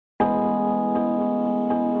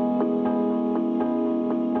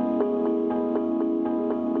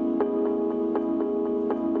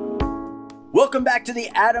Welcome back to the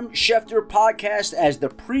Adam Schefter podcast as the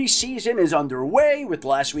preseason is underway with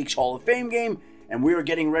last week's Hall of Fame game, and we are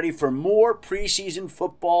getting ready for more preseason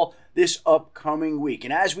football this upcoming week.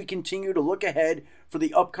 And as we continue to look ahead for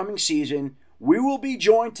the upcoming season, we will be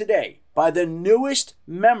joined today by the newest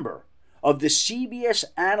member of the CBS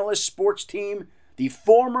Analyst Sports Team, the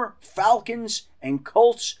former Falcons and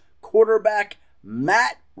Colts quarterback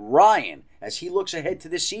Matt Ryan, as he looks ahead to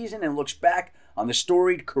this season and looks back on the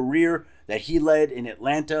storied career that he led in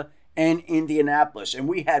Atlanta and Indianapolis. And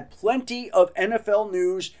we had plenty of NFL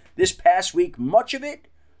news this past week, much of it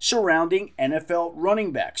surrounding NFL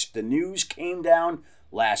running backs. The news came down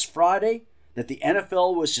last Friday that the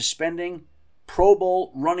NFL was suspending Pro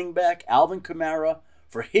Bowl running back Alvin Kamara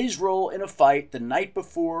for his role in a fight the night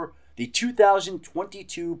before the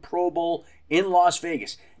 2022 Pro Bowl in Las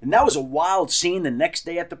Vegas. And that was a wild scene the next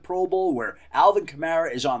day at the Pro Bowl where Alvin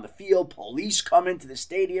Kamara is on the field. Police come into the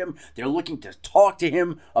stadium. They're looking to talk to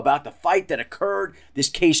him about the fight that occurred. This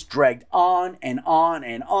case dragged on and on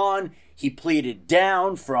and on. He pleaded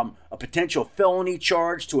down from a potential felony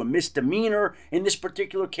charge to a misdemeanor in this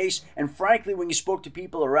particular case. And frankly, when you spoke to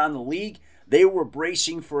people around the league, they were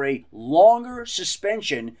bracing for a longer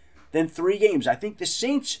suspension than 3 games. I think the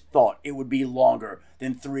Saints thought it would be longer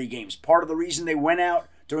than 3 games. Part of the reason they went out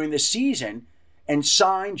during the season and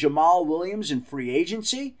signed Jamal Williams in free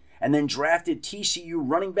agency and then drafted TCU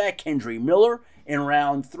running back Kendre Miller in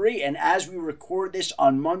round 3. And as we record this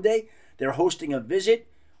on Monday, they're hosting a visit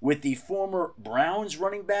with the former Browns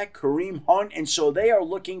running back Kareem Hunt. And so they are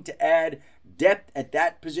looking to add depth at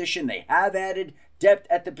that position. They have added depth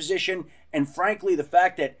at the position. And frankly, the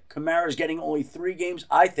fact that Kamara is getting only 3 games,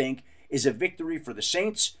 I think, is a victory for the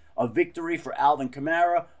Saints, a victory for Alvin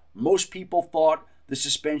Kamara. Most people thought the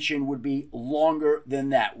suspension would be longer than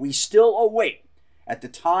that. We still await, at the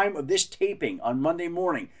time of this taping on Monday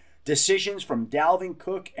morning, decisions from Dalvin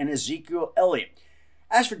Cook and Ezekiel Elliott.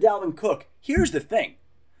 As for Dalvin Cook, here's the thing.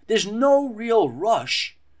 There's no real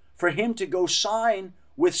rush for him to go sign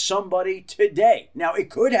with somebody today. Now, it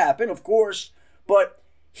could happen, of course, but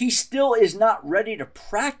he still is not ready to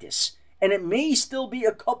practice, and it may still be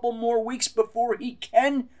a couple more weeks before he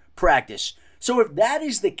can practice. So if that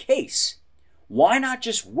is the case, why not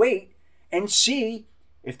just wait and see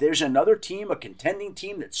if there's another team, a contending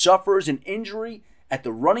team that suffers an injury at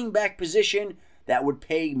the running back position that would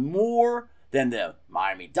pay more than the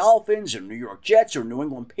Miami Dolphins or New York Jets or New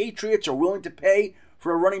England Patriots are willing to pay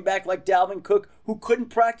for a running back like Dalvin Cook who couldn't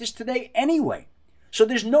practice today anyway. So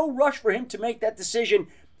there's no rush for him to make that decision.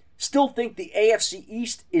 Still think the AFC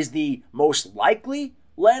East is the most likely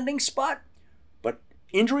landing spot, but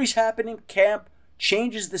injuries happen in camp,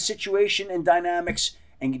 changes the situation and dynamics,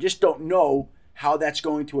 and you just don't know how that's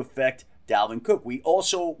going to affect Dalvin Cook. We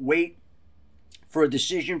also wait for a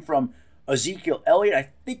decision from Ezekiel Elliott. I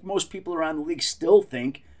think most people around the league still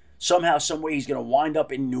think somehow, some way he's going to wind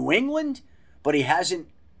up in New England, but he hasn't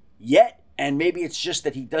yet. And maybe it's just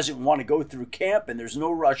that he doesn't want to go through camp and there's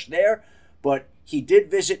no rush there. But he did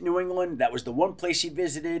visit New England. That was the one place he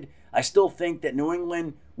visited. I still think that New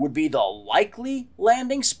England would be the likely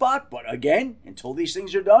landing spot. But again, until these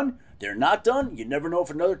things are done, they're not done. You never know if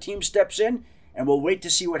another team steps in. And we'll wait to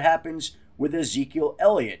see what happens with Ezekiel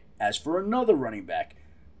Elliott. As for another running back,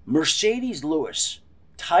 Mercedes Lewis,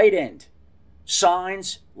 tight end,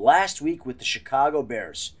 signs last week with the Chicago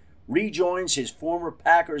Bears. Rejoins his former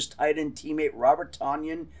Packers tight end teammate Robert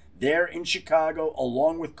Tonyan there in Chicago,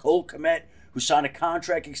 along with Cole Kmet, who signed a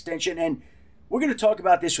contract extension. And we're going to talk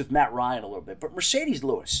about this with Matt Ryan a little bit. But Mercedes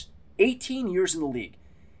Lewis, 18 years in the league.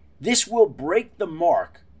 This will break the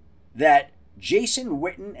mark that Jason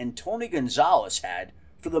Witten and Tony Gonzalez had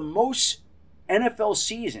for the most NFL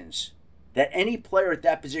seasons that any player at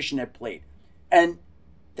that position had played. And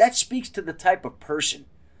that speaks to the type of person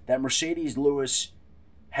that Mercedes Lewis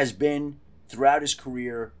has been throughout his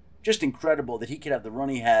career. Just incredible that he could have the run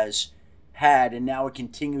he has had, and now it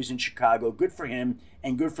continues in Chicago. Good for him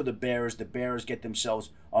and good for the Bears. The Bears get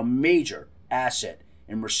themselves a major asset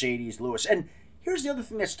in Mercedes Lewis. And here's the other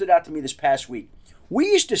thing that stood out to me this past week. We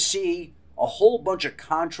used to see a whole bunch of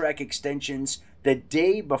contract extensions the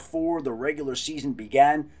day before the regular season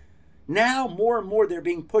began. Now, more and more, they're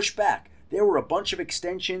being pushed back. There were a bunch of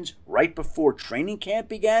extensions right before training camp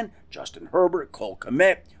began. Justin Herbert, Cole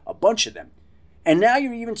Kmet, a bunch of them. And now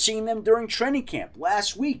you're even seeing them during training camp.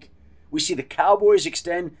 Last week, we see the Cowboys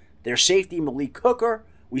extend their safety Malik Hooker.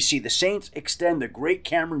 We see the Saints extend the great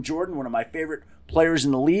Cameron Jordan, one of my favorite players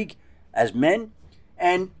in the league as men.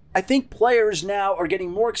 And I think players now are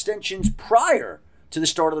getting more extensions prior to the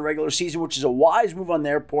start of the regular season, which is a wise move on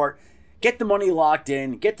their part. Get the money locked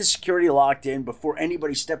in, get the security locked in before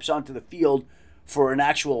anybody steps onto the field for an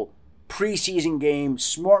actual preseason game.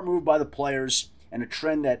 Smart move by the players and a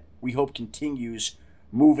trend that we hope continues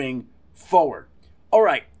moving forward. All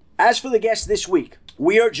right, as for the guest this week,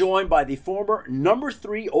 we are joined by the former number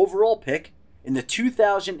 3 overall pick in the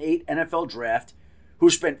 2008 NFL Draft, who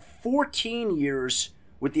spent 14 years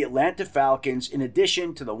with the Atlanta Falcons in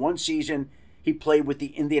addition to the one season he played with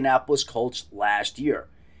the Indianapolis Colts last year.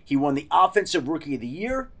 He won the Offensive Rookie of the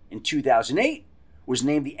Year in 2008, was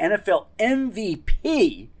named the NFL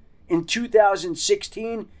MVP in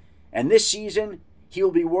 2016, and this season he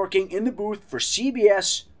will be working in the booth for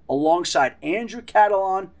CBS alongside Andrew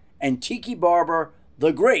Catalon and Tiki Barber,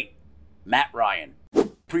 the great Matt Ryan.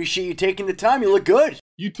 Appreciate you taking the time. You look good.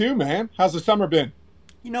 You too, man. How's the summer been?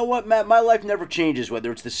 You know what, Matt? My life never changes,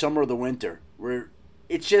 whether it's the summer or the winter.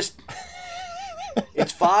 It's just,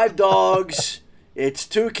 it's 5 dogs, it's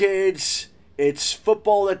 2 kids, it's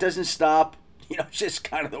football that doesn't stop. It's just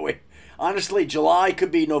kind of the way. Honestly, July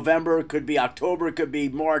could be November, it could be October, it could be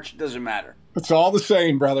March. It doesn't matter. It's all the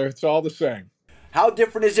same, brother. It's all the same. How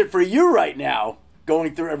different is it for you right now,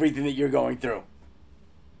 going through everything that you're going through?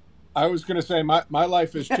 I was going to say my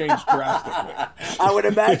life has changed drastically. I would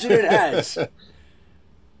imagine it has.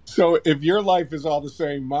 So if your life is all the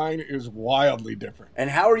same, mine is wildly different. And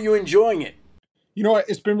how are you enjoying it? You know what?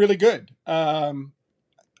 It's been really good.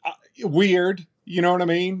 Weird, you know what I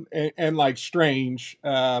mean? And like strange,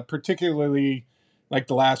 particularly like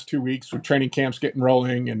the last 2 weeks with training camps getting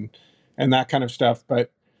rolling and that kind of stuff.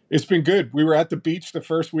 But it's been good. We were at the beach the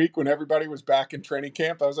first week when everybody was back in training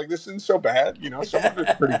camp. I was like, this isn't so bad. Some of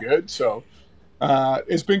it's pretty good. So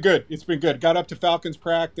it's been good. It's been good. Got up to Falcons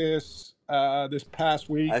practice this past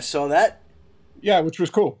week. I saw that. Yeah, which was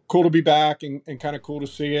cool. Cool to be back and kind of cool to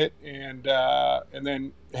see it. And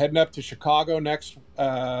then heading up to Chicago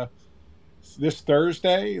this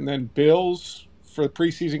Thursday, and then Bills for the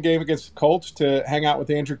preseason game against the Colts to hang out with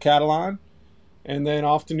Andrew Catalon, and then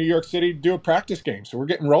off to New York City to do a practice game. So we're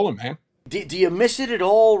getting rolling, man. Do you miss it at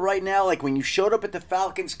all right now? Like when you showed up at the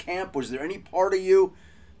Falcons camp, was there any part of you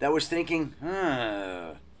that was thinking,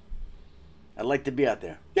 I'd like to be out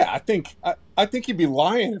there? Yeah, I think you'd be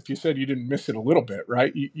lying if you said you didn't miss it a little bit,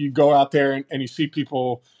 right? You go out there and you see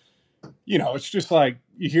people, it's just like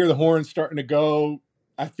you hear the horns starting to go.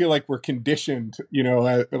 I feel like we're conditioned,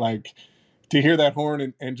 like to hear that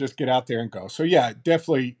horn and just get out there and go. So yeah,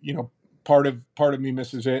 definitely, part of me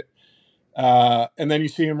misses it. And then you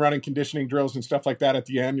see him running conditioning drills and stuff like that at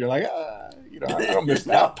the end. You're like, I don't miss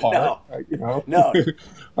that part. No.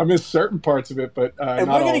 I miss certain parts of it, but and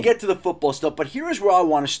we're going to get to the football stuff. But here's where I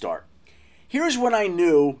want to start. Here's when I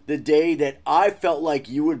knew the day that I felt like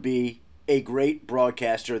you would be a great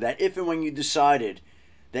broadcaster. That if and when you decided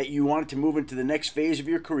that you wanted to move into the next phase of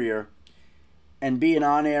your career and be an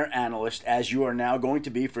on-air analyst, as you are now going to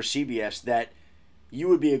be for CBS, that you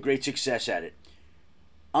would be a great success at it.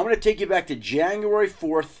 I'm going to take you back to January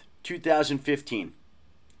 4th, 2015.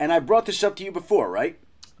 And I brought this up to you before, right?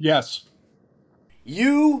 Yes.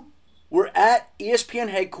 You were at ESPN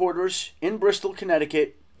headquarters in Bristol,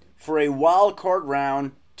 Connecticut for a wild card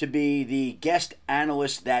round to be the guest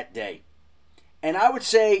analyst that day. And I would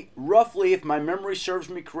say, roughly, if my memory serves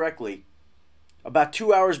me correctly, about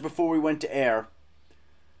 2 hours before we went to air,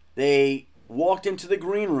 they walked into the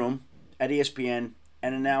green room at ESPN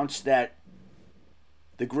and announced that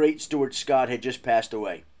the great Stuart Scott had just passed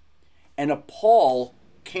away. And a pall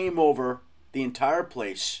came over the entire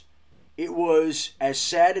place. It was as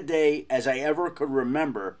sad a day as I ever could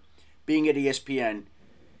remember being at ESPN.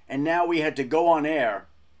 And now we had to go on air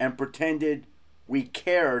and pretended we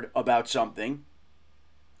cared about something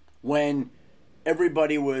when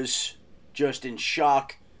everybody was just in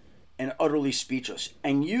shock and utterly speechless.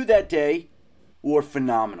 And you that day were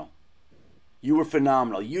phenomenal. You were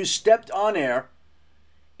phenomenal. You stepped on air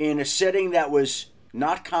in a setting that was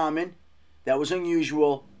not common, that was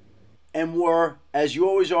unusual, and were, as you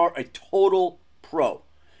always are, a total pro.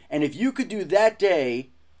 And if you could do that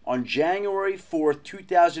day on January 4th,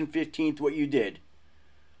 2015, what you did,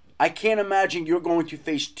 I can't imagine you're going to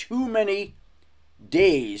face too many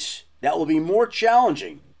days that will be more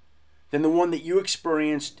challenging than the one that you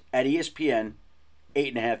experienced at ESPN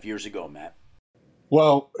 8.5 years ago, Matt.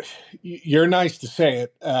 Well, you're nice to say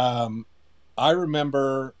it. I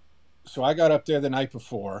remember, so I got up there the night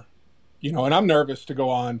before, and I'm nervous to go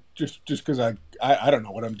on just because I don't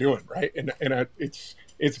know what I'm doing, right? And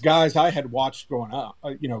it's guys I had watched growing up.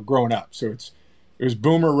 So it was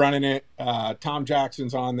Boomer running it, Tom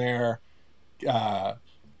Jackson's on there,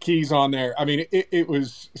 Key's on there. I mean, it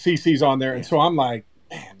was CC's on there, and so I'm like,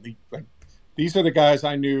 man, these are the guys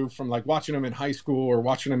I knew from like watching them in high school or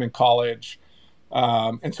watching them in college.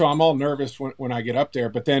 And so I'm all nervous when I get up there,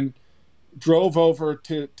 but then drove over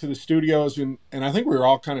to the studios, and I think we were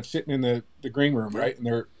all kind of sitting in the green room, right? And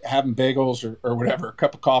they're having bagels or whatever, a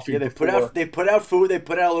cup of coffee. Yeah, they put out food. They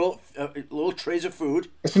put out little trays of food.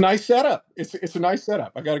 It's a nice setup. It's a nice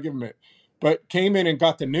setup. I got to give them it. But came in and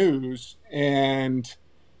got the news, and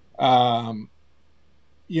I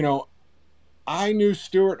knew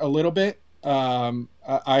Stuart a little bit.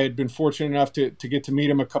 I had been fortunate enough to get to meet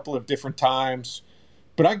him a couple of different times,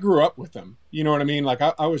 but I grew up with him. You know what I mean? Like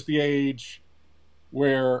I was the age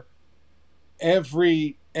where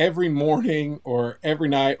every morning or every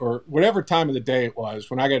night or whatever time of the day it was,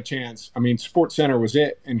 when I got a chance, I mean, Sports Center was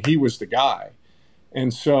it, and he was the guy.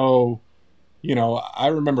 And so, I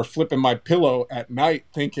remember flipping my pillow at night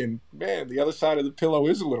thinking, man, the other side of the pillow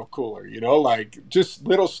is a little cooler, like just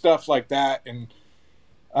little stuff like that. And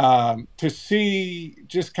to see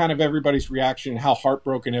just kind of everybody's reaction, how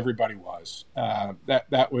heartbroken everybody was,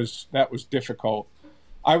 that was difficult.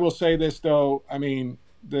 I will say this though, I mean,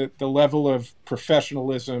 the level of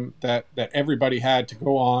professionalism that everybody had to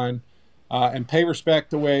go on and pay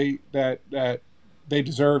respect the way that they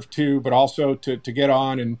deserve to, but also to get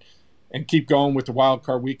on and keep going with the wild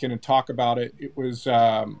card weekend and talk about it. It was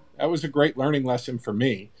that was a great learning lesson for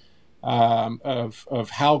me. Of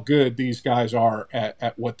how good these guys are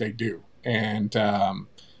at what they do. And,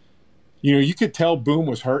 you could tell Boom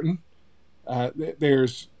was hurting. I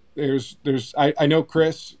know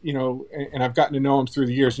Chris, and I've gotten to know him through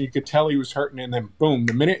the years, and you could tell he was hurting. And then boom,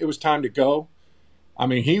 the minute it was time to go, I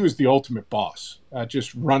mean, he was the ultimate boss,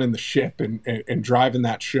 just running the ship and driving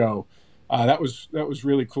that show. That was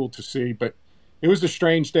really cool to see, but it was a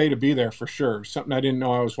strange day to be there for sure. Something I didn't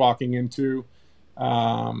know I was walking into.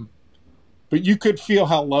 But you could feel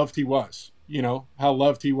how loved he was, how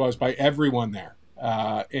loved he was by everyone there.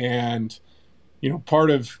 And,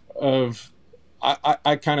 part of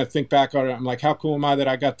I kind of think back on it. I'm like, how cool am I that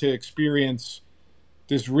I got to experience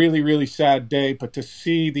this really, really sad day, but to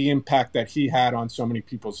see the impact that he had on so many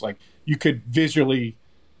people's, like you could visually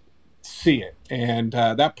see it. And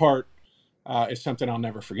that part is something I'll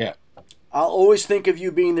never forget. I'll always think of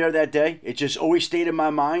you being there that day. It just always stayed in my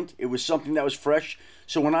mind. It was something that was fresh.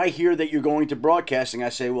 So when I hear that you're going to broadcasting, I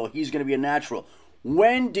say, well, he's going to be a natural.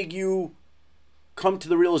 When did you come to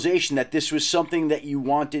the realization that this was something that you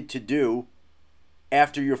wanted to do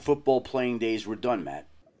after your football playing days were done, Matt?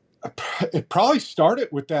 It probably started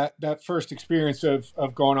with that first experience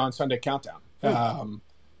of going on Sunday Countdown. It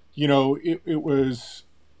was,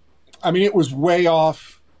 it was way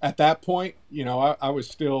off at that point. I was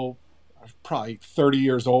still probably 30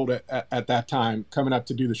 years old at that time, coming up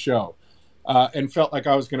to do the show. And felt like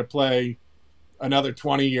I was going to play another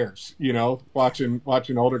 20 years, watching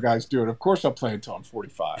older guys do it. Of course I'll play until I'm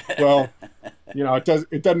 45. Well,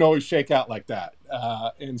 it doesn't always shake out like that.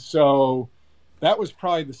 And so that was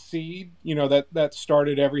probably the seed, that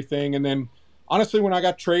started everything. And then honestly, when I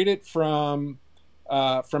got traded from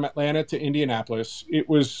Atlanta to Indianapolis, it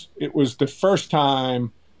was the first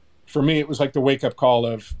time for me. It was like the wake up call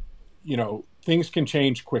of, things can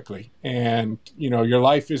change quickly, and your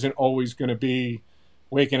life isn't always going to be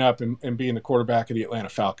waking up and being the quarterback of the Atlanta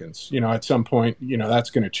Falcons. At some point,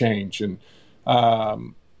 that's going to change. And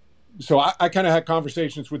so I kind of had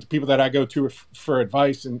conversations with the people that I go to for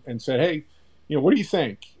advice and said, hey, what do you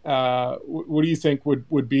think? What do you think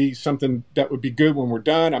would be something that would be good when we're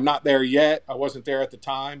done? I'm not there yet. I wasn't there at the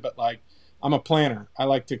time, but like, I'm a planner. I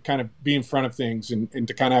like to kind of be in front of things and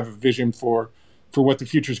to kind of have a vision for what the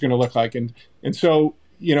future is going to look like. And so,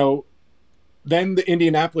 then the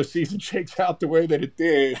Indianapolis season shakes out the way that it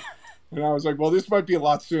did. And I was like, well, this might be a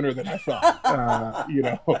lot sooner than I thought.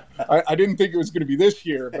 I didn't think it was going to be this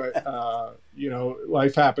year, but,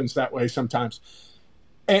 life happens that way sometimes.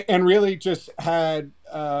 And really just had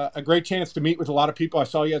a great chance to meet with a lot of people. I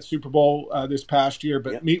saw you at Super Bowl this past year,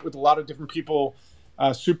 but meet with a lot of different people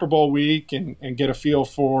Super Bowl week and get a feel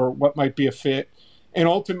for what might be a fit. And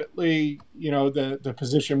ultimately, the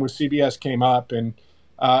position with CBS came up, and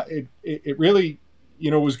it really,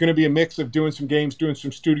 was going to be a mix of doing some games, doing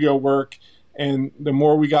some studio work. And the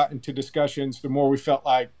more we got into discussions, the more we felt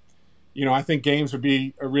like, I think games would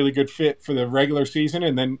be a really good fit for the regular season,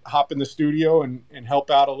 and then hop in the studio and help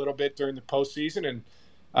out a little bit during the postseason. And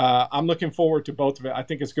I'm looking forward to both of it. I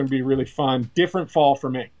think it's going to be really fun. Different fall for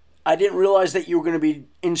me. I didn't realize that you were going to be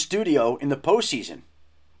in studio in the postseason.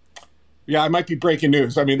 Yeah, I might be breaking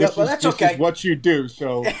news. I mean, this okay. is what you do.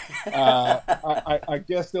 So I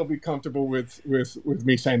guess they'll be comfortable with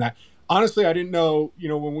me saying that. Honestly, I didn't know,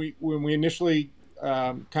 when we initially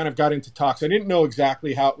kind of got into talks, I didn't know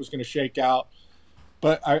exactly how it was going to shake out.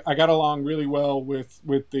 but I got along really well with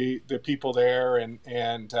the people there,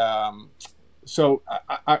 and so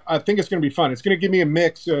I think it's going to be fun. It's going to give me a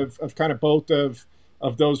mix of kind of both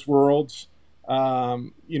of those worlds,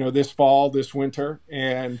 this fall, this winter,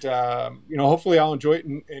 and hopefully I'll enjoy it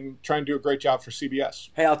and try and do a great job for CBS.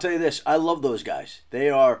 Hey, I'll tell you this: I love those guys. They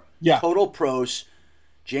are total pros.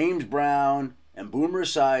 James Brown and Boomer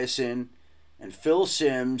Esiason and Phil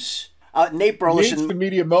Simms, Nate Burleson, the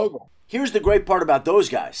media mogul. Here's the great part about those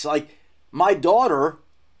guys. Like, my daughter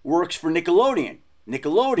works for Nickelodeon.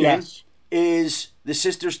 Nickelodeon is the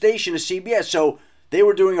sister station of CBS. So they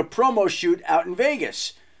were doing a promo shoot out in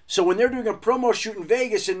Vegas. So when they're doing a promo shoot in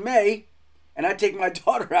Vegas in May, and I take my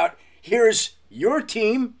daughter out, here's your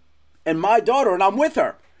team and my daughter, and I'm with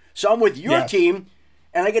her. So I'm with your team,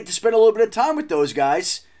 and I get to spend a little bit of time with those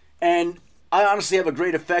guys. And I honestly have a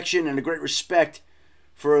great affection and a great respect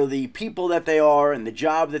for the people that they are and the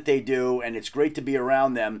job that they do, and it's great to be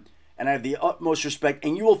around them. And I have the utmost respect.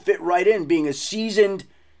 And you will fit right in being a seasoned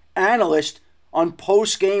analyst on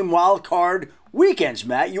post-game wild card weekends,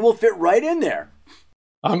 Matt. You will fit right in there.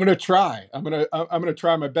 I'm going to try. I'm going to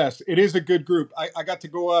try my best. It is a good group. I got to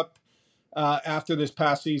go up after this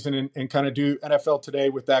past season and kind of do NFL Today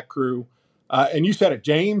with that crew. And you said it.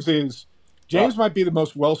 James might be the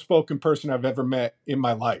most well-spoken person I've ever met in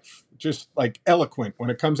my life. Just like eloquent. When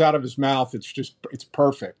it comes out of his mouth, it's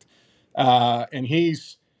perfect. And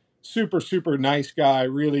he's super, super nice guy.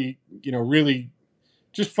 Really, really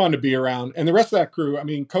just fun to be around. And the rest of that crew, I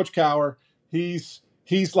mean, Coach Cowher, he's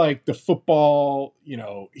like the football,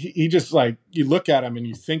 he just like, you look at him and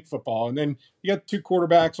you think football. And then you got 2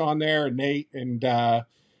 quarterbacks on there, and Nate, and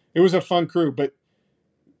it was a fun crew. But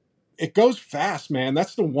it goes fast, man.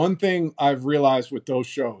 That's the one thing I've realized with those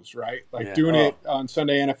shows, right? Like doing it on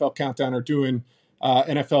Sunday NFL Countdown or doing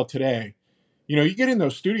NFL Today. You get in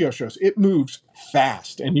those studio shows, it moves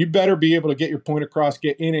fast, and you better be able to get your point across,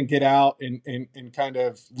 get in and get out, and kind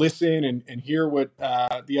of listen and hear what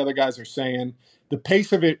the other guys are saying. The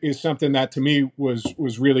pace of it is something that to me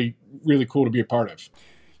was really, really cool to be a part of.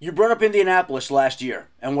 You brought up Indianapolis last year,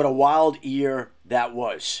 and what a wild year that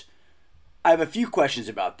was. I have a few questions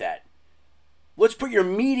about that. Let's put your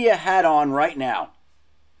media hat on right now.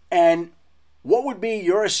 And what would be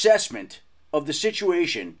your assessment of the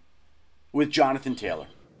situation with Jonathan Taylor?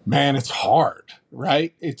 Man, it's hard,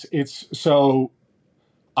 right? It's so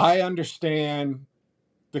I understand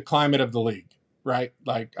the climate of the league, right?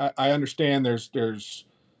 Like I understand there's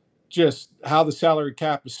just how the salary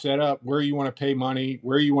cap is set up, where you want to pay money,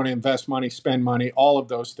 where you want to invest money, spend money, all of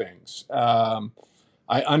those things.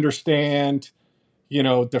 I understand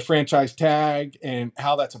the franchise tag and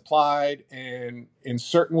how that's applied, and in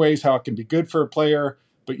certain ways how it can be good for a player.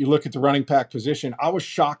 But you look at the running back position. I was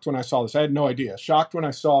shocked when I saw this. I had no idea. Shocked when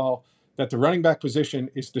I saw that the running back position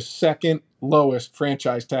is the second lowest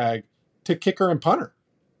franchise tag to kicker and punter.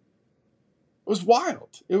 It was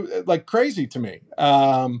wild. It was like crazy to me.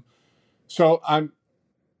 So I'm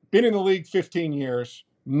been in the league 15 years.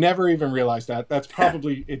 Never even realized that. That's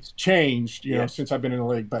probably it's changed, since I've been in the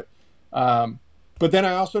league. But then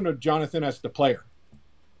I also know Jonathan as the player,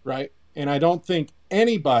 right? And I don't think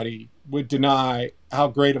anybody would deny how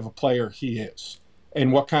great of a player he is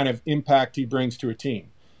and what kind of impact he brings to a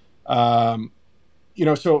team. So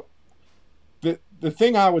the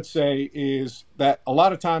thing I would say is that a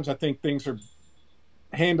lot of times I think things are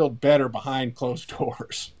handled better behind closed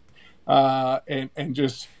doors and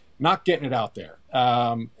just not getting it out there.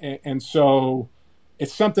 And so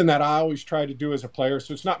it's something that I always try to do as a player.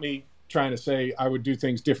 So it's not me trying to say I would do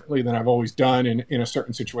things differently than I've always done in a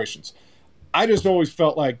certain situations. I just always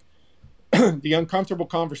felt like the uncomfortable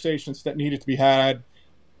conversations that needed to be had,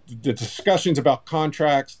 the discussions about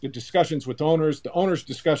contracts, the discussions with owners, the owners'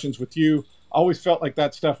 discussions with you, I always felt like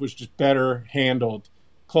that stuff was just better handled.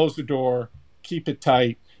 Close the door, keep it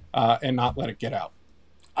tight, and not let it get out.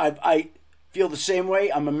 I feel the same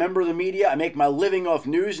way. I'm a member of the media. I make my living off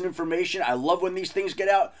news and information. I love when these things get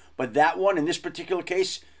out. But that one, in this particular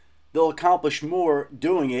case, they'll accomplish more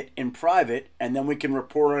doing it in private, and then we can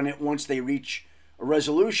report on it once they reach a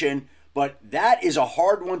resolution. But that is a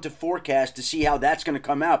hard one to forecast to see how that's going to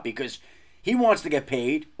come out, because he wants to get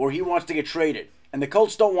paid or he wants to get traded. And the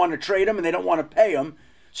Colts don't want to trade him and they don't want to pay him.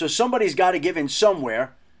 So somebody's got to give in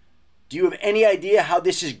somewhere. Do you have any idea how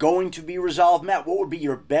this is going to be resolved, Matt? What would be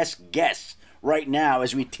your best guess right now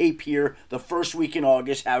as we tape here the first week in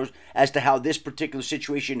August as to how this particular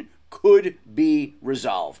situation could be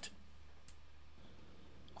resolved?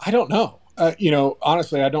 I don't know.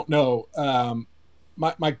 Honestly, I don't know.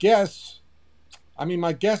 My guess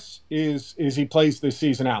is he plays this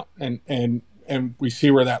season out and we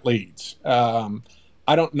see where that leads.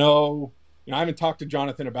 I don't know. I haven't talked to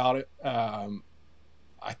Jonathan about it.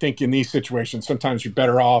 I think in these situations, sometimes you're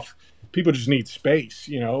better off. People just need space,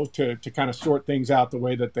 to kind of sort things out the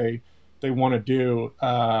way that they want to do.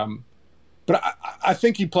 But I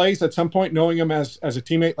think he plays at some point, knowing him as a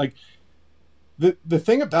teammate. Like the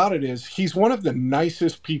thing about it is he's one of the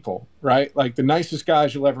nicest people, right? Like the nicest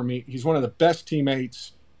guys you'll ever meet. He's one of the best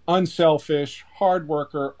teammates, unselfish, hard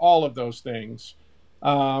worker, all of those things.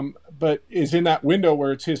 But is in that window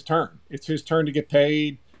where it's his turn. It's his turn to get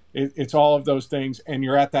paid. It's all of those things, and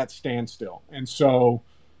you're at that standstill. And so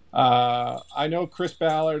I know Chris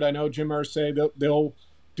Ballard, I know Jim Irsay, they'll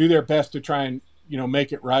do their best to try and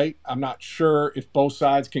make it right. I'm not sure if both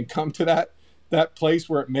sides can come to that place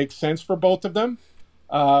where it makes sense for both of them.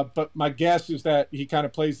 But my guess is that he kind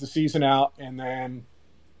of plays the season out, and then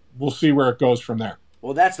we'll see where it goes from there.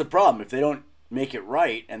 Well, that's the problem. If they don't make it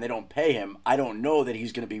right and they don't pay him, I don't know that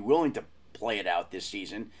he's going to be willing to play it out this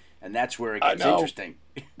season. And that's where it gets interesting.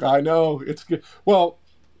 I know. It's good. Well,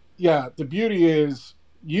 yeah, the beauty is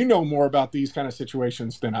more about these kind of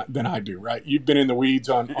situations than I do, right? You've been in the weeds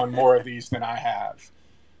on more of these than I have.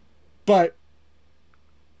 But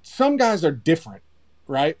some guys are different,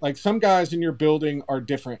 right? Like some guys in your building are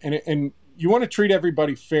different. And you want to treat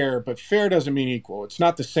everybody fair, but fair doesn't mean equal. It's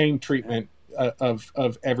not the same treatment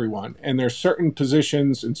of everyone. And there's certain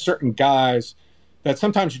positions and certain guys that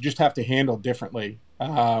sometimes you just have to handle differently.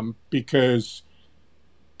 Because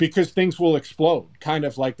things will explode, kind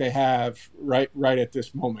of like they have right at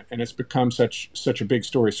this moment, and it's become such a big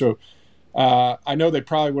story. So I know they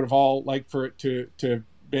probably would have all liked for it to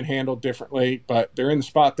been handled differently, but they're in the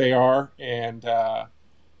spot they are, and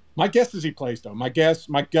my guess is he plays though. My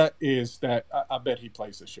gut is that I bet he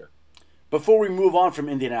plays this year. Before we move on from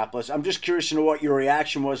Indianapolis, I'm just curious to know what your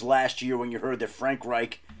reaction was last year when you heard that Frank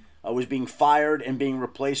Reich was being fired and being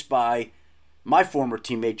replaced by my former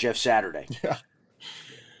teammate, Jeff Saturday. Yeah.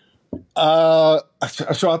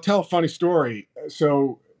 So I'll tell a funny story.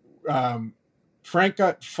 So Frank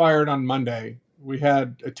got fired on Monday. We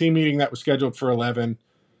had a team meeting that was scheduled for 11,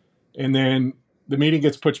 and then the meeting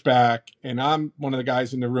gets pushed back, and I'm one of the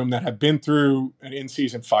guys in the room that had been through an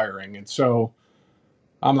in-season firing. And so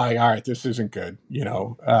I'm like, all right, this isn't good.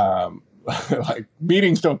 Like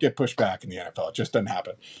meetings don't get pushed back in the NFL. It just doesn't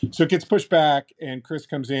happen. So it gets pushed back, and Chris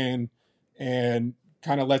comes in and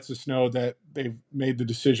kind of lets us know that they've made the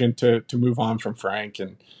decision to move on from Frank.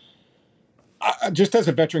 And just as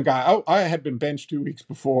a veteran guy, I had been benched 2 weeks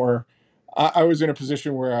before. I was in a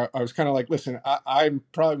position where I was kind of like, listen, I'm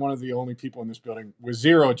probably one of the only people in this building with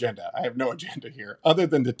zero agenda. I have no agenda here other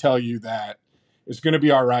than to tell you that it's going to be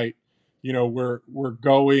all right. We're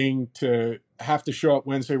going to have to show up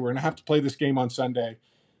Wednesday. We're going to have to play this game on Sunday.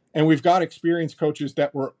 And we've got experienced coaches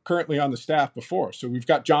that were currently on the staff before. So we've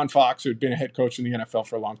got John Fox, who had been a head coach in the NFL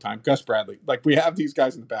for a long time, Gus Bradley. Like, we have these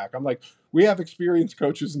guys in the back. I'm like, we have experienced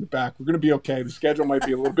coaches in the back. We're going to be okay. The schedule might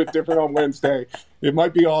be a little bit different on Wednesday. It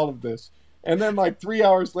might be all of this. And then like 3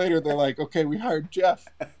 hours later, they're like, okay, we hired Jeff.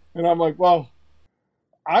 And I'm like, well,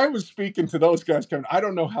 I was speaking to those guys coming. I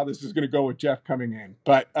don't know how this is going to go with Jeff coming in.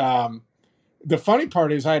 But the funny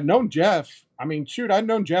part is I had known Jeff. I mean, shoot, I'd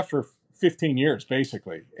known Jeff for 15 years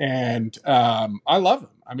basically. And I love him.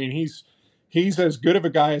 I mean, he's as good of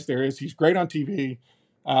a guy as there is. He's great on TV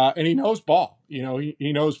and he knows ball,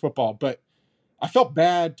 he knows football, but I felt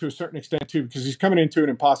bad to a certain extent too, because he's coming into an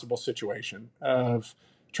impossible situation of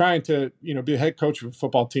trying to, be a head coach of a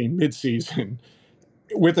football team mid-season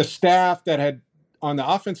with a staff that had on the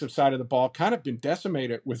offensive side of the ball kind of been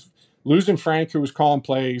decimated with losing Frank, who was calling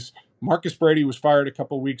plays. Marcus Brady was fired a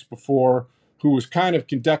couple of weeks before, who was kind of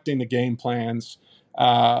conducting the game plans.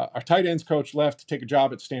 Our tight ends coach left to take a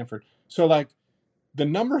job at Stanford. So like the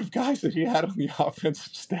number of guys that he had on the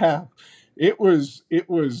offensive staff, it was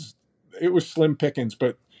slim pickings,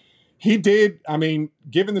 but he did. I mean,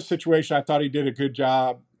 given the situation, I thought he did a good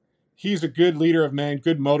job. He's a good leader of men,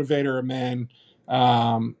 good motivator of men.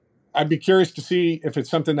 I'd be curious to see if it's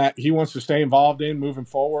something that he wants to stay involved in moving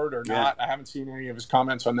forward or not. I haven't seen any of his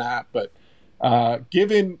comments on that, but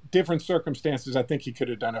given different circumstances, I think he could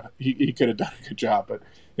have done a good job. But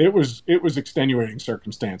it was extenuating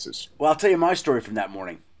circumstances. Well, I'll tell you my story from that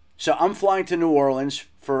morning. So I'm flying to New Orleans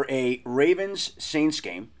for a Ravens-Saints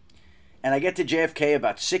game, and I get to JFK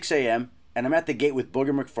about 6 a.m., and I'm at the gate with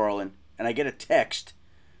Booger McFarland, and I get a text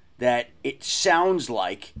that it sounds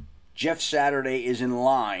like Jeff Saturday is in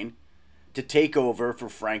line to take over for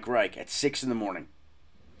Frank Reich at 6 in the morning.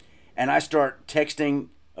 And I start texting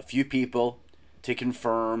a few people to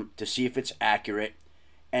confirm, to see if it's accurate,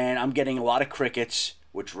 and I'm getting a lot of crickets,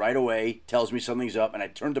 which right away tells me something's up, and I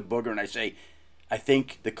turn to Booger and I say, I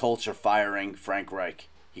think the Colts are firing Frank Reich.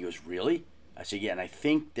 He goes, really? I said, yeah, and I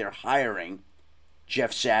think they're hiring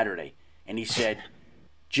Jeff Saturday. And he said,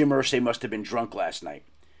 Jim Irsay must have been drunk last night.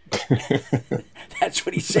 That's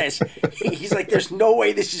what he says. He's like, there's no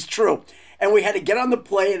way this is true. And we had to get on the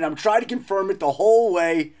plane, and I'm trying to confirm it the whole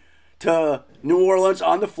way to New Orleans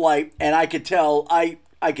on the flight, and I could tell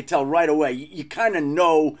right away. You kind of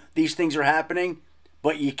know these things are happening,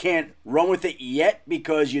 but you can't run with it yet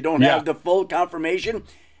because you don't have the full confirmation.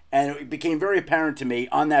 And it became very apparent to me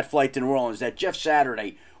on that flight to New Orleans that Jeff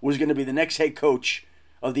Saturday was going to be the next head coach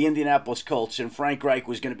of the Indianapolis Colts, and Frank Reich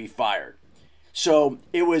was going to be fired. So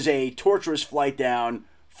it was a torturous flight down,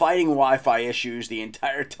 fighting Wi-Fi issues the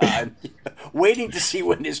entire time, waiting to see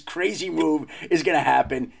when this crazy move is going to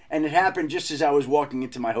happen. And it happened just as I was walking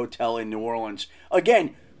into my hotel in New Orleans.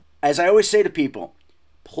 Again, as I always say to people,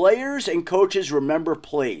 players and coaches remember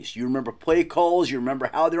plays. You remember play calls. You remember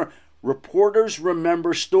how they're... Reporters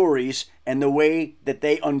remember stories and the way that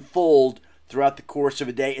they unfold throughout the course of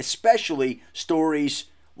a day, especially stories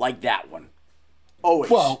like that one. Always.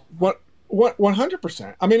 Well,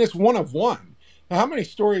 100%. I mean, it's one of one. Now, how many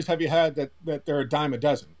stories have you had that they're a dime a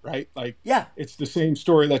dozen, right? Like, yeah, it's the same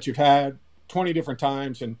story that you've had 20 different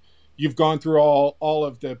times, and you've gone through all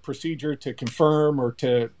of the procedure to confirm or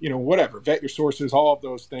to, whatever, vet your sources, all of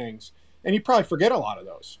those things. And you probably forget a lot of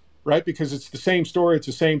those, right? Because it's the same story, it's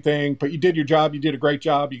the same thing, but you did your job, you did a great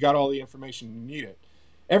job, you got all the information you needed.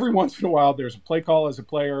 Every once in a while, there's a play call as a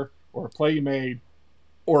player or a play you made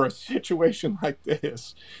or a situation like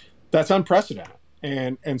this that's unprecedented.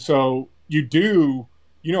 And so you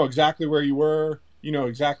know exactly where you were, you know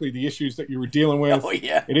exactly the issues that you were dealing with. Oh,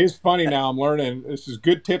 yeah. It is funny now, I'm learning, this is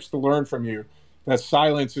good tips to learn from you, that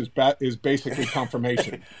silence is basically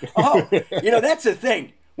confirmation. That's the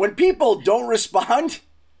thing. When people don't respond,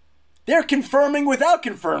 they're confirming without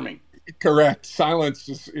confirming. Correct. Silence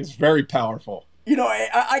is very powerful.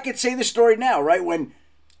 I could say this story now, right? When,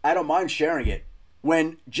 I don't mind sharing it,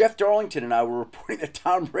 when Jeff Darlington and I were reporting that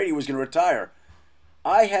Tom Brady was going to retire,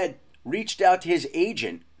 I had reached out to his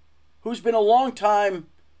agent, who's been a long-time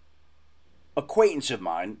acquaintance of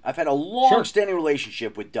mine. I've had a long-standing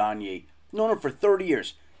relationship with Don Yee. Known him for 30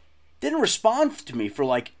 years. Didn't respond to me for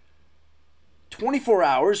like 24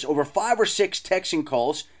 hours, over 5 or 6 texting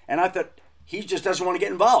calls, and I thought, he just doesn't want to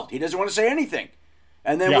get involved. He doesn't want to say anything.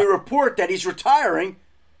 And then we report that he's retiring,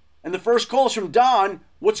 and the first call's from Don,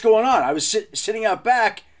 what's going on? I was sitting out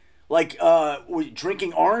back, like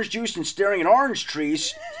drinking orange juice and staring at orange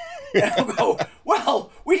trees. And I'll go,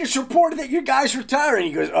 well, we just reported that your guy's retiring.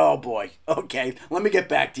 He goes, oh, boy, okay, let me get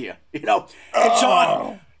back to you. And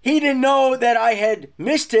so he didn't know that I had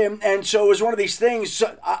missed him, and so it was one of these things.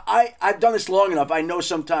 So I've done this long enough. I know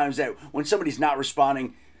sometimes that when somebody's not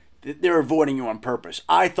responding, they're avoiding you on purpose.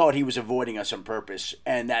 I thought he was avoiding us on purpose,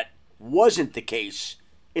 and that wasn't the case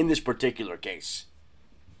in this particular case.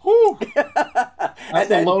 Whew. That's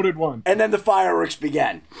a loaded one. And then the fireworks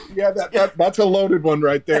began. Yeah, that's a loaded one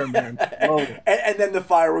right there, man. and then the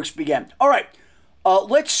fireworks began. All right,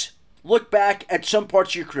 let's look back at some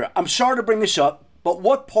parts of your career. I'm sorry to bring this up, but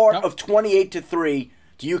what part of 28-3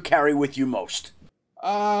 do you carry with you most?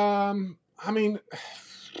 I mean,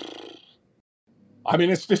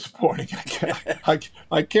 it's disappointing.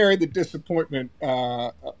 I carry the disappointment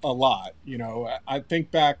a lot. I think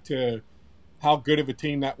back to how good of a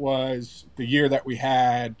team that was, the year that we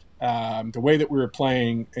had, the way that we were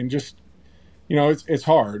playing, and just, it's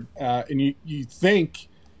hard. And you think,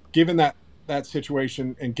 given that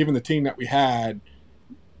situation and given the team that we had,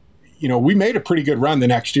 we made a pretty good run the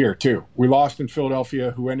next year too. We lost in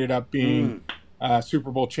Philadelphia, who ended up being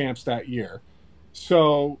Super Bowl champs that year.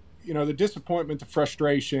 So, the disappointment, the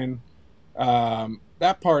frustration,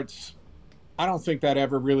 that part's, I don't think that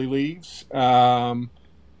ever really leaves.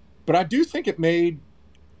 But I do think it made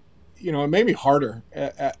me harder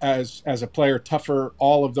as a player, tougher,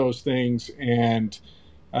 all of those things. And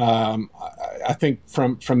I think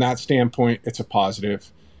from that standpoint, it's a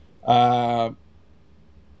positive. I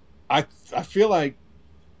feel like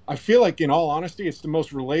in all honesty, it's the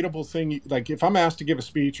most relatable thing. Like if I'm asked to give a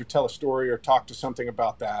speech or tell a story or talk to something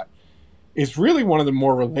about that, it's really one of the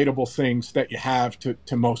more relatable things that you have to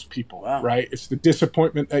most people, right? It's the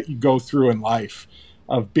disappointment that you go through in life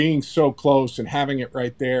of being so close and having it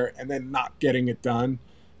right there and then not getting it done.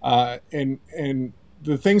 And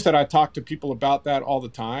the things that I talk to people about that all the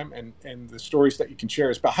time and the stories that you can share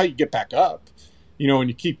is about how you get back up, and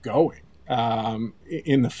you keep going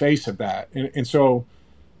in the face of that. And so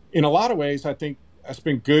in a lot of ways, I think that's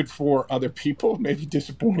been good for other people, maybe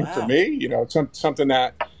disappointing for me, something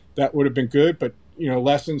that would have been good, but,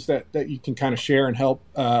 lessons that you can kind of share and help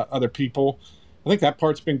other people. I think that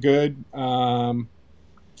part's been good.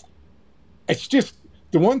 It's just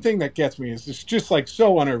the one thing that gets me is it's just like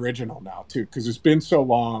so unoriginal now too, because it's been so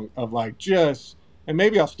long of like just, and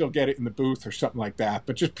maybe I'll still get it in the booth or something like that,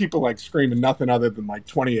 but just people like screaming nothing other than like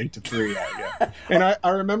 28-3 at you. And I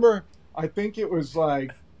remember, I think it was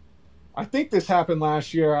like, I think this happened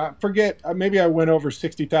last year. I forget, maybe I went over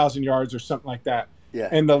 60,000 yards or something like that. Yeah.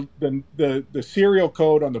 And the serial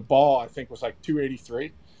code on the ball, I think, was like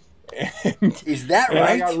 283. And, is that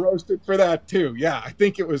right? I got roasted for that too. Yeah, I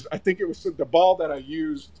think it was the ball that I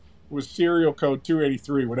used was serial code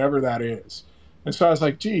 283, whatever that is. And so I was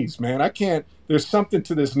like, geez, man, I can't, there's something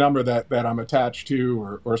to this number that I'm attached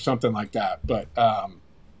to or something like that. But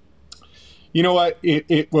you know what?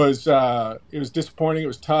 It was disappointing. It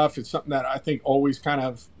was tough. It's something that I think always kind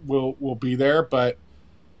of will be there, but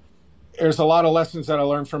there's a lot of lessons that I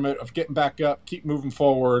learned from it of getting back up, keep moving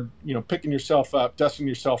forward, you know, picking yourself up, dusting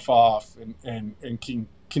yourself off, and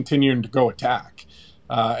continuing to go attack.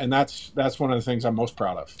 And that's one of the things I'm most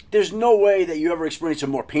proud of. There's no way that you ever experienced a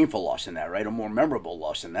more painful loss than that, right? A more memorable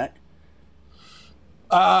loss than that?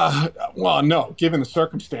 Well, no, given the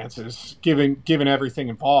circumstances, given everything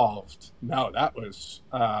involved, no, that was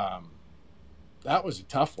a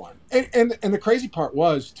tough one. And the crazy part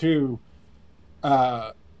was too,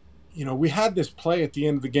 you know, we had this play at the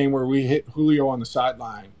end of the game where we hit Julio on the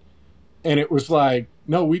sideline, and it was like,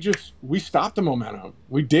 no, we stopped the momentum.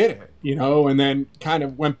 We did it, you know, and then kind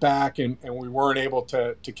of went back and we weren't able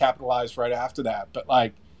to capitalize right after that. But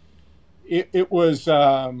like, it was,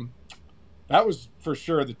 that was for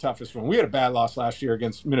sure the toughest one. We had a bad loss last year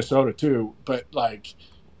against Minnesota too, but like,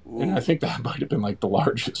 and I think that might have been like the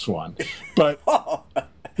largest one, but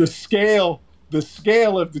the scale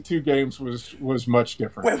of the two games was much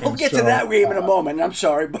different. Well, we'll get to that game in a moment. I'm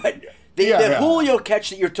sorry, but the Julio catch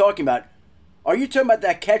that you're talking about, are you talking about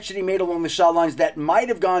that catch that he made along the sidelines that might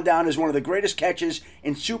have gone down as one of the greatest catches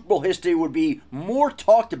in Super Bowl history, would be more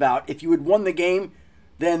talked about if you had won the game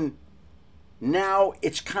than now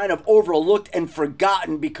it's kind of overlooked and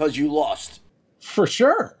forgotten because you lost? For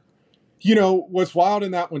sure. You know, what's wild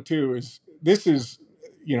in that one too is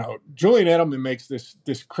you know, Julian Edelman makes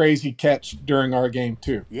this crazy catch during our game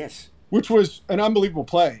too. Yes. Which was an unbelievable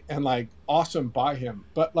play and like awesome by him,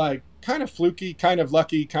 but like kind of fluky, kind of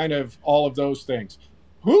lucky, kind of all of those things.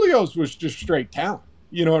 Julio's was just straight talent.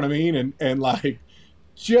 You know what I mean? And like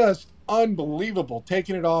just unbelievable,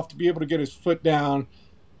 taking it off to be able to get his foot down.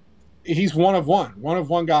 He's one of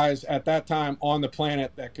one guys at that time on the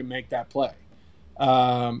planet that could make that play.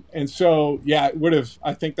 And so, yeah,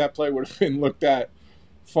 I think that play would have been looked at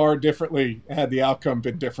far differently had the outcome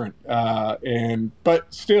been different. But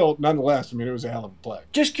still, nonetheless, I mean, it was a hell of a play.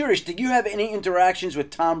 Just curious, did you have any interactions with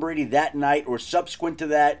Tom Brady that night or subsequent to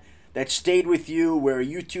that stayed with you, where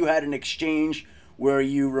you two had an exchange where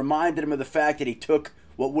you reminded him of the fact that he took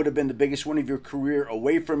what would have been the biggest win of your career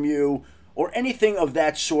away from you, or anything of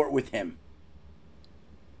that sort with him?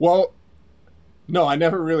 Well, no, I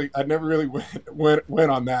never really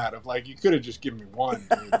went on that of like, you could have just given me one,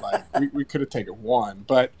 dude. Like we could have taken one,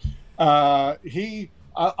 but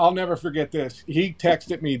I'll never forget this. He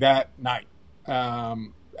texted me that night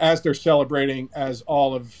as they're celebrating, as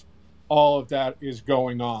all of that is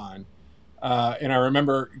going on, and I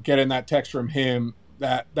remember getting that text from him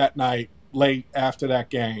that night late after that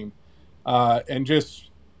game, and just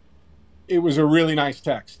it was a really nice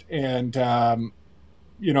text. And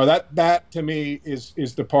you know, that to me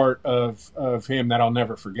is the part of him that I'll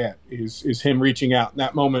never forget is him reaching out in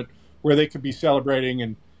that moment where they could be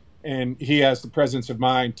celebrating and he has the presence of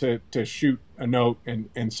mind to shoot a note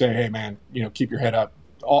and say, hey man, you know, keep your head up.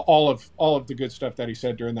 All of the good stuff that he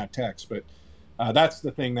said during that text. But that's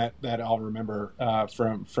the thing that I'll remember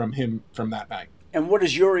from him from that night. And what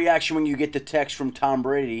is your reaction when you get the text from Tom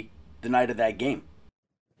Brady the night of that game?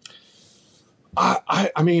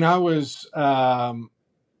 I mean, I was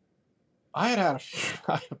I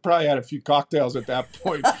probably had a few cocktails at that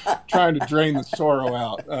point, trying to drain the sorrow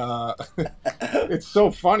out. It's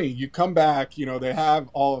so funny. You come back, you know, they have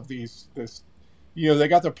all of this, you know, they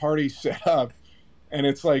got the party set up, and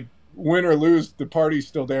it's like win or lose, the party's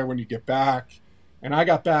still there when you get back. And I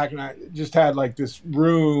got back, and I just had like this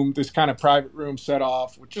kind of private room set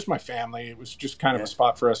off with just my family. It was just kind of a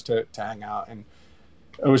spot for us to hang out, and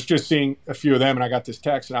I was just seeing a few of them, and I got this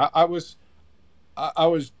text, and I was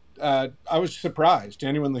surprised,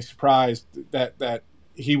 genuinely surprised that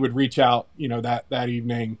he would reach out, you know, that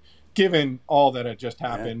evening, given all that had just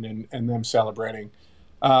happened and them celebrating.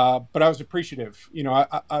 But I was appreciative. You know,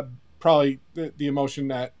 I probably the emotion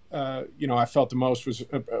that, you know, I felt the most was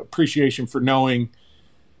appreciation for knowing,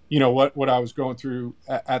 you know, what I was going through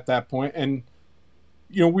at that point. And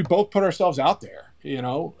we both put ourselves out there,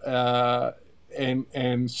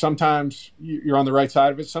 and sometimes you're on the right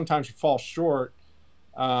side of it. Sometimes you fall short.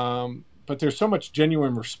 But there's so much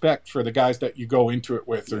genuine respect for the guys that you go into it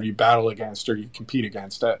with, or you battle against, or you compete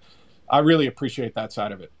against. I really appreciate that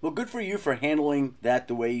side of it. Well, good for you for handling that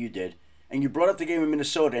the way you did. And you brought up the game in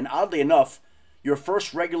Minnesota, and oddly enough, your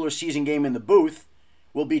first regular season game in the booth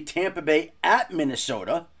will be Tampa Bay at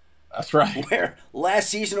Minnesota. That's right. Where last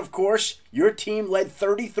season, of course, your team led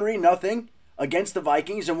 33-0 against the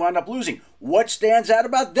Vikings and wound up losing. What stands out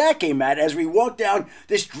about that game, Matt, as we walk down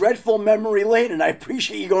this dreadful memory lane? And I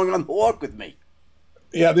appreciate you going on the walk with me.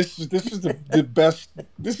 Yeah, this is the best.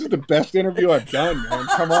 This is the best interview I've done, man.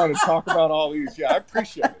 Come on and talk about all these. Yeah, I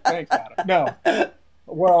appreciate it. Thanks, Adam. No,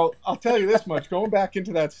 well, I'll tell you this much: going back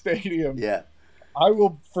into that stadium, I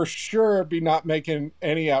will for sure be not making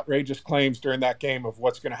any outrageous claims during that game of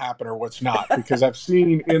what's going to happen or what's not, because I've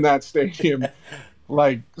seen in that stadium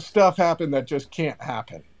like stuff happen that just can't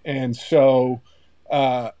happen. And so,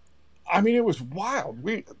 it was wild.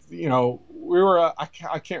 We were,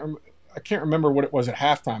 I can't remember what it was at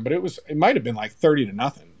halftime, but it might've been like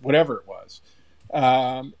 30-0, whatever it was.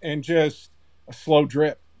 And just a slow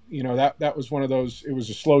drip, that was one of those, it was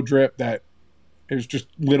a slow drip that it was just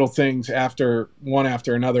little things after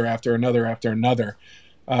another.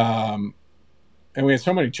 And we had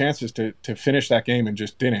so many chances to finish that game and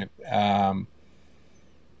just didn't.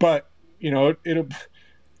 But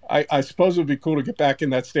I suppose it would be cool to get back in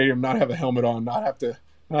that stadium, not have a helmet on, not have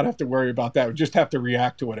to worry about that. We just have to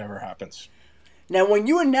react to whatever happens. Now, when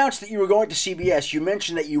you announced that you were going to CBS, you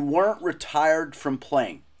mentioned that you weren't retired from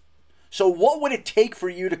playing. So what would it take for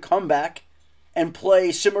you to come back and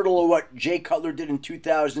play similar to what Jay Cutler did in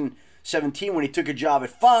 2017 when he took a job at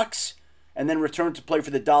Fox and then returned to play for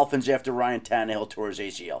the Dolphins after Ryan Tannehill tore his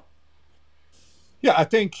ACL? Yeah, I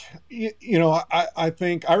think, I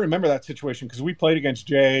think I remember that situation because we played against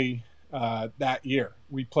Jay that year.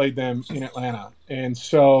 We played them in Atlanta. And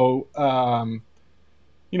so,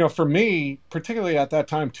 for me, particularly at that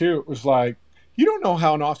time too, it was like, you don't know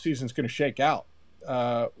how an offseason is going to shake out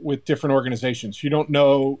with different organizations. You don't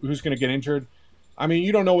know who's going to get injured.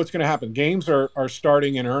 You don't know what's going to happen. Games are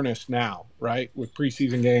starting in earnest now, right? With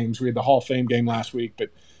preseason games. We had the Hall of Fame game last week,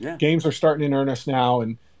 but games are starting in earnest now.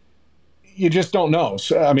 And you just don't know.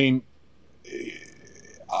 So,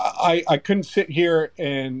 I couldn't sit here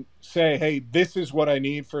and say, hey, this is what I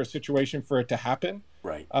need for a situation for it to happen.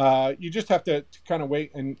 Right. You just have to kind of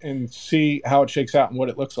wait and see how it shakes out and what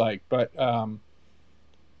it looks like. But,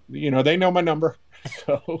 they know my number.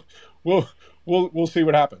 So we'll see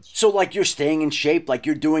what happens. So like you're staying in shape, like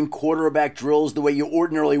you're doing quarterback drills the way you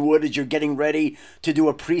ordinarily would as you're getting ready to do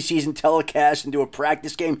a preseason telecast and do a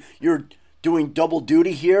practice game. You're doing double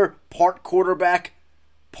duty here, part quarterback,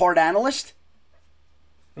 part analyst?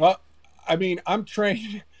 Well, I'm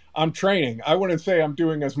training. I wouldn't say I'm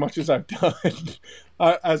doing as much as I've done,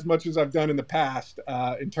 in the past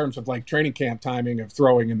in terms of like training camp timing of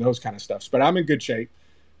throwing and those kind of stuff. But I'm in good shape.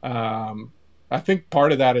 I think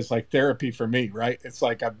part of that is like therapy for me, right? It's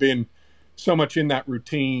like I've been so much in that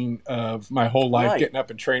routine of my whole life, getting up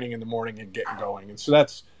and training in the morning and getting going. And so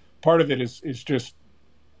that's part of it is just,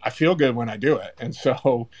 I feel good when I do it. And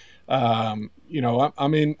so, I'm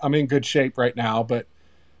in good shape right now, but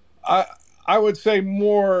I would say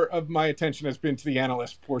more of my attention has been to the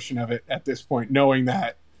analyst portion of it at this point, knowing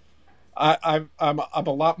that I'm a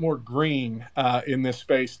lot more green in this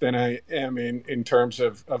space than I am in terms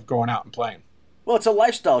of going out and playing. Well, it's a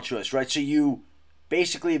lifestyle choice, right? So you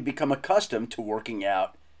basically have become accustomed to working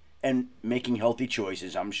out and making healthy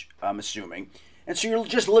choices, I'm assuming. And so you're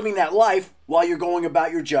just living that life while you're going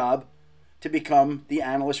about your job to become the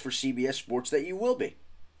analyst for CBS Sports that you will be.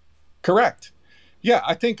 Correct. Yeah,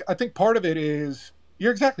 I think part of it is,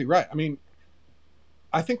 you're exactly right.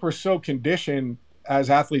 I think we're so conditioned as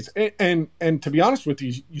athletes, and to be honest with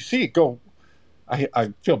you, you see it go.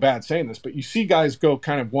 I feel bad saying this, but you see guys go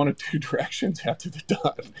kind of one of two directions after they're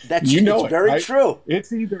done. That's it's very right? true.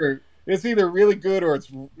 It's either really good or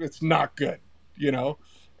it's not good,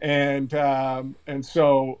 and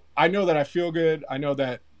so I know that I feel good. I know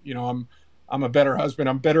that I'm a better husband.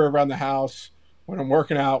 I'm better around the house when I'm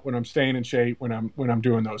working out, when I'm staying in shape, when I'm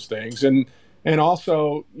doing those things, and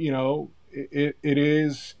also it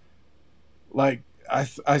is like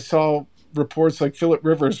I saw reports like Phillip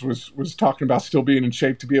Rivers was talking about still being in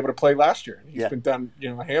shape to be able to play last year. And he's been done,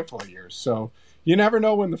 a handful of years. So you never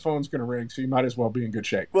know when the phone's going to ring. So you might as well be in good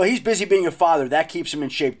shape. Well, he's busy being a father. That keeps him in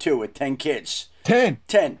shape too with 10 kids. 10.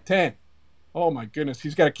 Oh my goodness.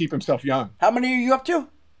 He's got to keep himself young. How many are you up to?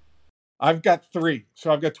 I've got 3.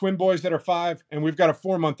 So I've got twin boys that are 5 and we've got a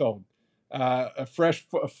 4-month-old.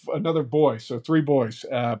 another boy. So 3 boys.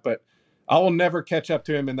 But I will never catch up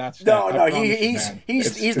to him in that stat. No,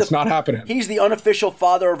 It's not happening. He's the unofficial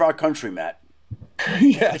father of our country, Matt.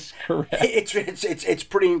 Yes, correct. It's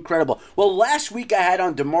pretty incredible. Well, last week I had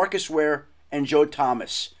on DeMarcus Ware and Joe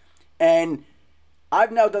Thomas, and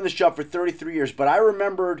I've now done this job for 33 years, but I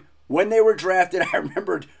remembered when they were drafted. I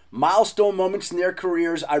remembered milestone moments in their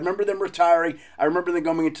careers. I remember them retiring. I remember them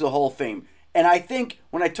going into the Hall of Fame. And I think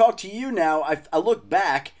when I talk to you now, I look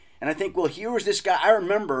back and I think, well, here was this guy. I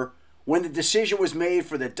remember when the decision was made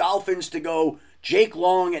for the Dolphins to go Jake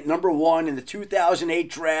Long at number 1 in the 2008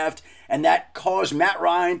 draft, and that caused Matt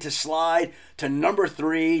Ryan to slide to number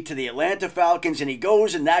 3 to the Atlanta Falcons, and he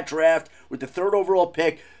goes in that draft with the 3rd overall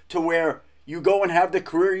pick to where you go and have the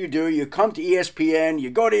career you do. You come to ESPN, you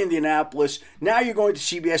go to Indianapolis, now you're going to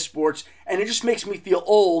CBS Sports, and it just makes me feel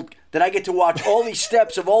old that I get to watch all these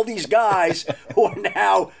steps of all these guys who are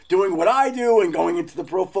now doing what I do and going into the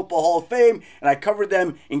Pro Football Hall of Fame, and I covered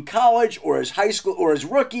them in college or as high school or as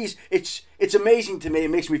rookies. It's amazing to me.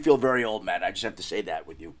 It makes me feel very old, Matt. I just have to say that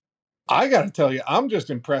with you. I got to tell you, I'm just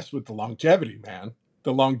impressed with the longevity, man.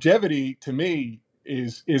 The longevity, to me,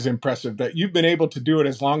 is impressive that you've been able to do it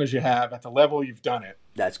as long as you have at the level you've done it.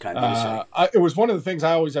 That's kind of insane. It was one of the things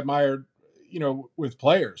I always admired, with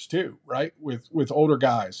players too, right? With older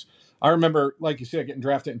guys. I remember, like you said, getting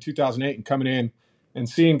drafted in 2008 and coming in and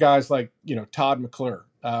seeing guys like, Todd McClure,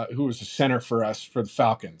 who was a center for us for the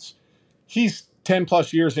Falcons. He's 10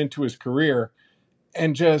 plus years into his career,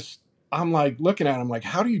 and I'm like looking at him like,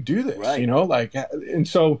 how do you do this? Right. And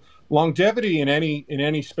so longevity in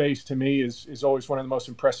any space to me is always one of the most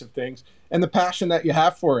impressive things, and the passion that you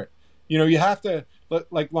have for it. You have to,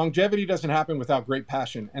 like, longevity doesn't happen without great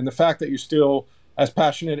passion, and the fact that you're still as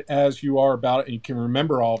passionate as you are about it and you can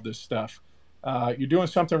remember all of this stuff, you're doing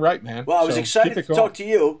something right, man. Well, I was excited to talk to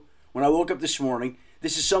you when I woke up this morning.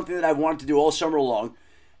 This is something that I've wanted to do all summer long,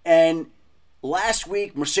 and last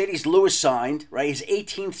week Mercedes Lewis signed, right, his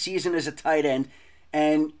 18th season as a tight end.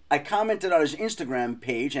 And I commented on his Instagram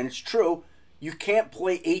page, and it's true, you can't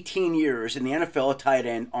play 18 years in the NFL at tight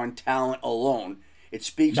end on talent alone. It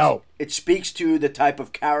speaks to the type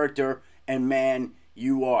of character and man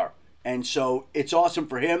you are. And so it's awesome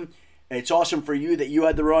for him. It's awesome for you that you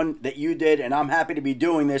had the run that you did, and I'm happy to be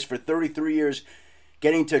doing this for 33 years,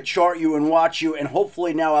 getting to chart you and watch you, and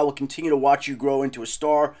hopefully now I will continue to watch you grow into a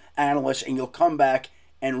star analyst, and you'll come back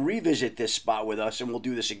and revisit this spot with us, and we'll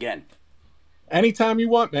do this again. Anytime you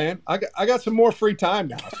want, man. I got some more free time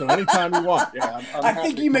now, so anytime you want. Yeah, I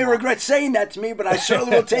think you may regret saying that to me, but I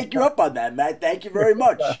certainly will take you up on that, Matt. Thank you very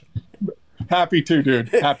much. Happy to, dude.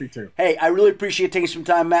 Happy to. Hey, I really appreciate taking some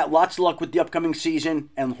time, Matt. Lots of luck with the upcoming season,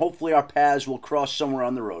 and hopefully our paths will cross somewhere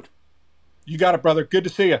on the road. You got it, brother. Good to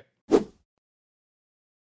see you.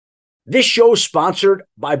 This show is sponsored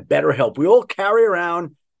by BetterHelp. We all carry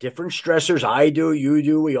around different stressors. I do, you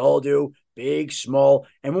do, we all do. Big, small,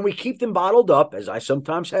 and when we keep them bottled up, as I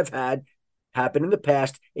sometimes have had happen in the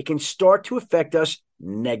past, it can start to affect us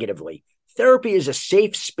negatively. Therapy is a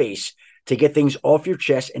safe space to get things off your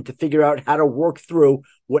chest and to figure out how to work through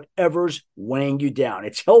whatever's weighing you down.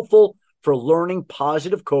 It's helpful for learning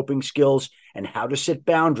positive coping skills and how to set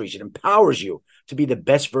boundaries. It empowers you to be the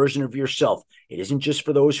best version of yourself. It isn't just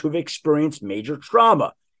for those who have experienced major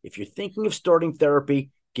trauma. If you're thinking of starting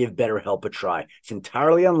therapy, give BetterHelp a try. It's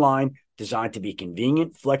entirely online, designed to be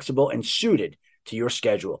convenient, flexible, and suited to your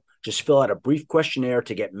schedule. Just fill out a brief questionnaire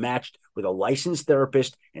to get matched with a licensed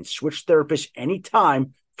therapist and switch therapists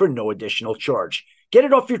anytime for no additional charge. Get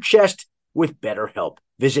it off your chest with BetterHelp.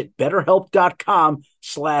 Visit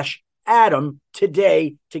BetterHelp.com/Adam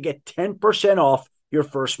today to get 10% off your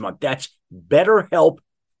first month. That's BetterHelp,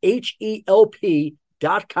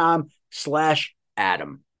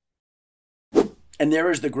 HELP.com/Adam. And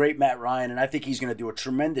there is the great Matt Ryan, and I think he's going to do a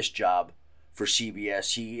tremendous job for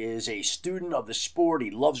CBS. He is a student of the sport.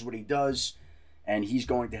 He loves what he does, and he's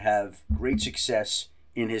going to have great success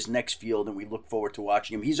in his next field, and we look forward to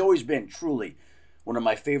watching him. He's always been truly one of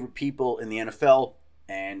my favorite people in the NFL,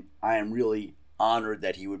 and I am really honored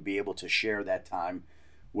that he would be able to share that time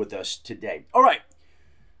with us today. All right,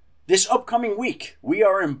 this upcoming week, we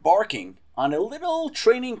are embarking on a little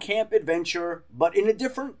training camp adventure, but in a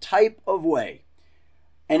different type of way.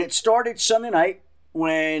 And it started Sunday night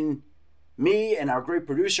when me and our great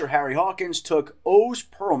producer, Harry Hawkins, took Oz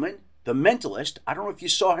Perlman, the mentalist. I don't know if you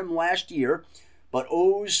saw him last year, but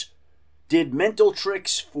Oz did mental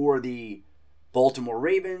tricks for the Baltimore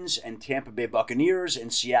Ravens and Tampa Bay Buccaneers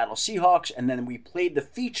and Seattle Seahawks. And then we played the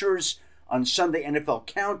features on Sunday NFL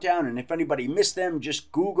Countdown. And if anybody missed them, just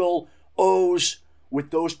Google Oz with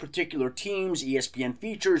those particular teams, ESPN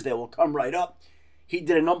features, they will come right up. He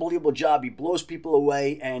did an unbelievable job. He blows people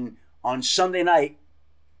away. And on Sunday night,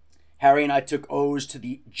 Harry and I took O's to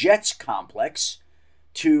the Jets complex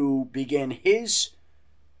to begin his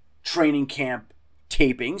training camp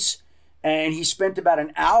tapings. And he spent about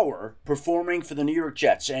an hour performing for the New York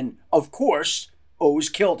Jets. And, of course, O's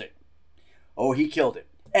killed it. Oh, he killed it.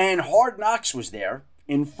 And Hard Knocks was there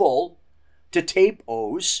in full to tape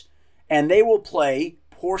O's. And they will play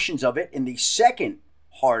portions of it in the second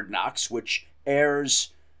Hard Knocks, which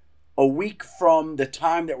airs a week from the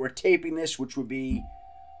time that we're taping this, which would be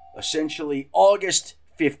essentially August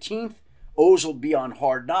 15th. O's will be on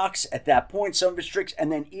Hard Knocks at that point, some restricts,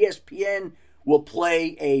 and then ESPN will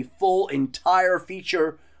play a full entire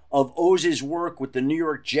feature of O's work with the New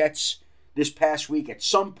York Jets this past week at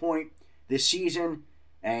some point this season,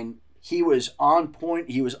 and he was on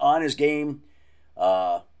point. He was on his game.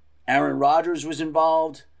 Aaron Rodgers was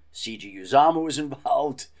involved. C.J. Uzomah was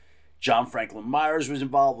involved. John Franklin Myers was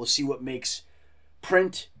involved. We'll see what makes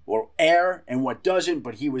print or air and what doesn't,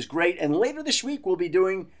 but he was great. And later this week, we'll be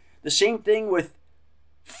doing the same thing with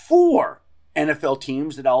 4 NFL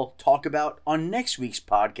teams that I'll talk about on next week's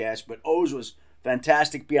podcast. But O's was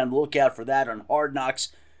fantastic. Be on the lookout for that on Hard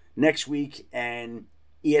Knocks next week and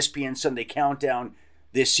ESPN Sunday Countdown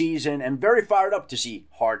this season. And very fired up to see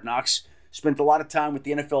Hard Knocks. Spent a lot of time with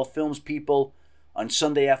the NFL Films people on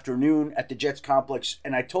Sunday afternoon at the Jets complex.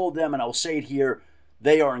 And I told them, and I'll say it here,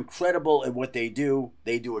 they are incredible at what they do.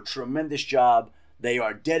 They do a tremendous job. They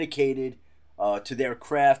are dedicated to their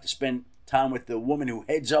craft. Spent time with the woman who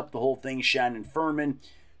heads up the whole thing, Shannon Furman.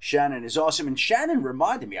 Shannon is awesome. And Shannon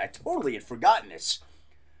reminded me, I totally had forgotten this.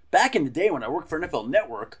 Back in the day when I worked for NFL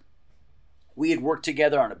Network, we had worked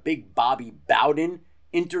together on a big Bobby Bowden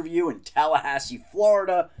interview in Tallahassee,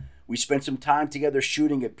 Florida. We spent some time together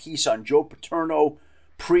shooting a piece on Joe Paterno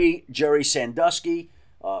pre-Jerry Sandusky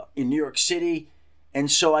in New York City. And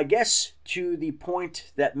so I guess to the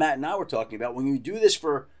point that Matt and I were talking about, when you do this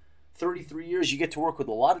for 33 years, you get to work with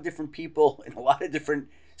a lot of different people in a lot of different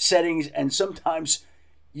settings. And sometimes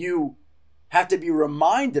you have to be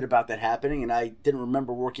reminded about that happening. And I didn't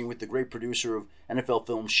remember working with the great producer of NFL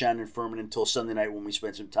Films, Shannon Furman, until Sunday night when we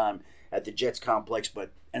spent some time at the Jets complex.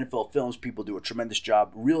 But NFL Films people do a tremendous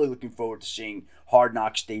job. Really looking forward to seeing Hard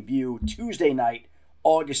Knocks debut Tuesday night,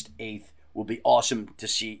 August 8th. Will be awesome to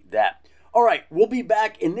see that. All right, we'll be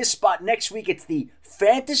back in this spot next week. It's the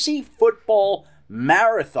Fantasy Football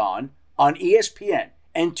Marathon on ESPN.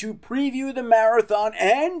 And to preview the marathon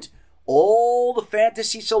and all the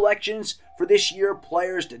fantasy selections for this year,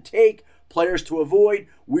 players to take, players to avoid,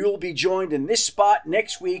 we will be joined in this spot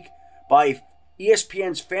next week by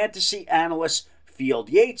ESPN's fantasy analysts Field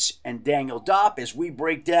Yates and Daniel Dopp as we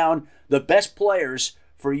break down the best players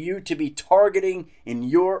for you to be targeting in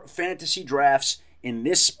your fantasy drafts in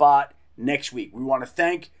this spot next week. We want to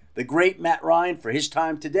thank the great Matt Ryan for his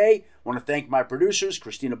time today. I want to thank my producers,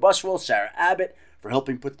 Christina Buswell, Sarah Abbott, for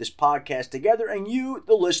helping put this podcast together, and you,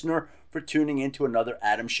 the listener, for tuning into another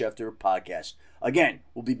Adam Schefter podcast. Again,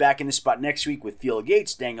 we'll be back in this spot next week with Field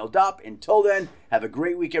Yates, Daniel Dopp. Until then, have a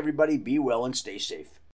great week, everybody. Be well and stay safe.